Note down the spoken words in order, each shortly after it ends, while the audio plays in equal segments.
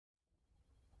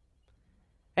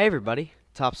Hey everybody,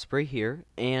 Top Spree here,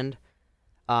 and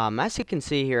as you can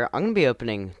see here, I'm going to be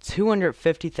opening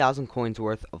 250,000 coins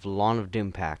worth of Lawn of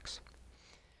Doom packs.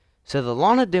 So the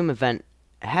Lawn of Doom event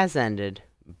has ended,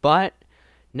 but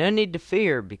no need to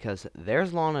fear because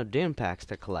there's Lawn of Doom packs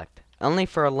to collect. Only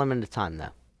for a limited time though.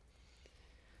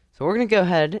 So we're going to go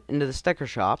ahead into the sticker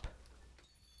shop,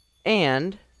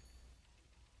 and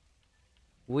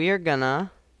we are gonna...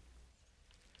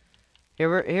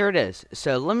 Here it is.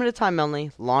 So, limited time only,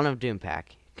 Lawn of Doom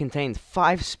pack. Contains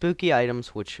 5 spooky items,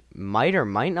 which might or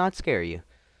might not scare you.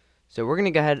 So, we're going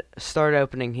to go ahead and start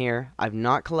opening here. I've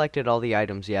not collected all the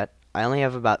items yet. I only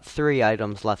have about 3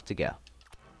 items left to go.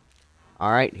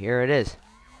 Alright, here it is.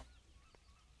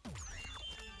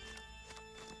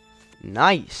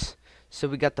 Nice. So,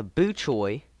 we got the Boo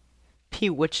Choi,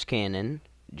 P-Witch Cannon,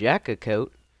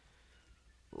 Jack-A-Coat,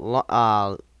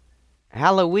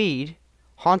 Halloween,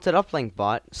 Haunted Uplink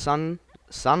Bot,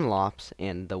 Sunlops,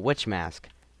 and the Witch Mask.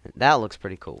 That looks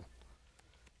pretty cool.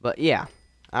 But yeah.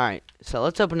 Alright, so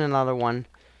let's open another one.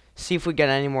 See if we get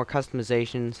any more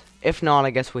customizations. If not,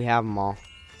 I guess we have them all.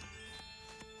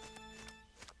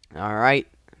 Alright.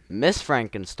 Miss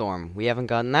Frankenstorm. We haven't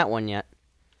gotten that one yet.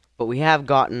 But we have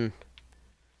gotten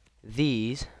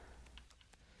these.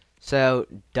 So,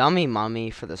 Dummy Mummy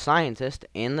for the Scientist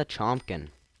and the Chompkin.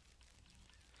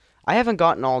 I haven't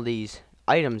gotten all these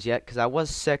items yet because I was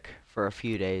sick for a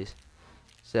few days.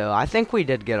 So I think we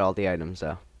did get all the items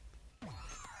though.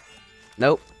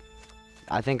 Nope.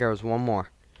 I think there was one more.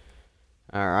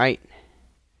 Alright.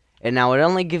 And now it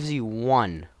only gives you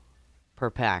 1 per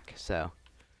pack. So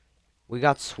we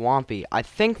got Swampy. I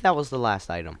think that was the last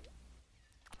item.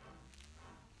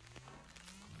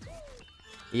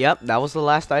 Yep, that was the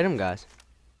last item, guys.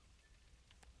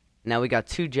 Now we got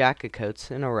 2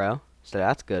 Jack-A-Coats in a row. So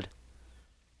that's good.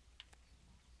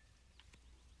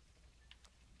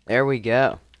 There we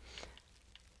go.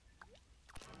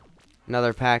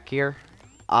 Another pack here.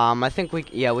 I think we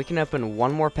can open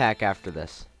one more pack after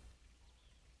this.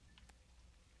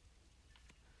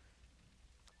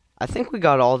 I think we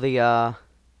got all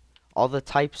the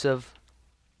types of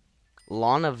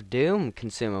Lawn of Doom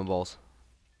consumables.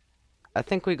 I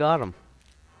think we got them.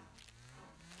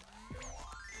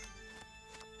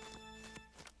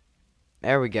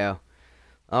 There we go.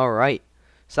 Alright.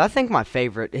 So I think my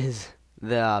favorite is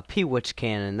the P-Witch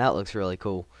Cannon. That looks really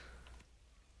cool.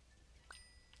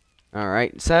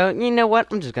 Alright, so you know what?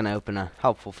 I'm just gonna open a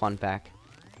helpful fun pack.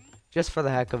 Just for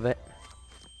the heck of it.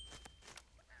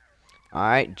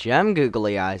 Alright, Gem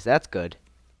Googly Eyes. That's good.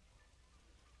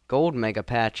 Gold Mega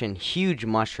Patch and Huge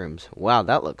Mushrooms. Wow,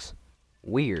 that looks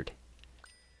weird.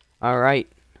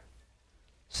 Alright.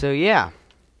 So yeah.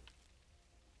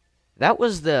 That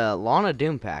was the Lawn of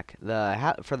Doom pack.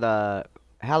 For the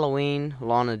Halloween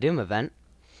Lawn of Doom event.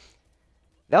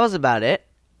 That was about it.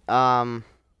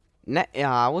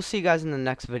 We'll see you guys in the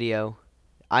next video.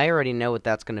 I already know what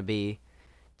that's going to be.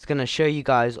 It's going to show you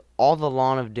guys all the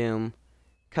Lawn of Doom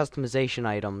customization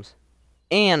items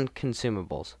and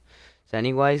consumables. So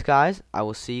anyways, guys, I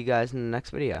will see you guys in the next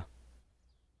video.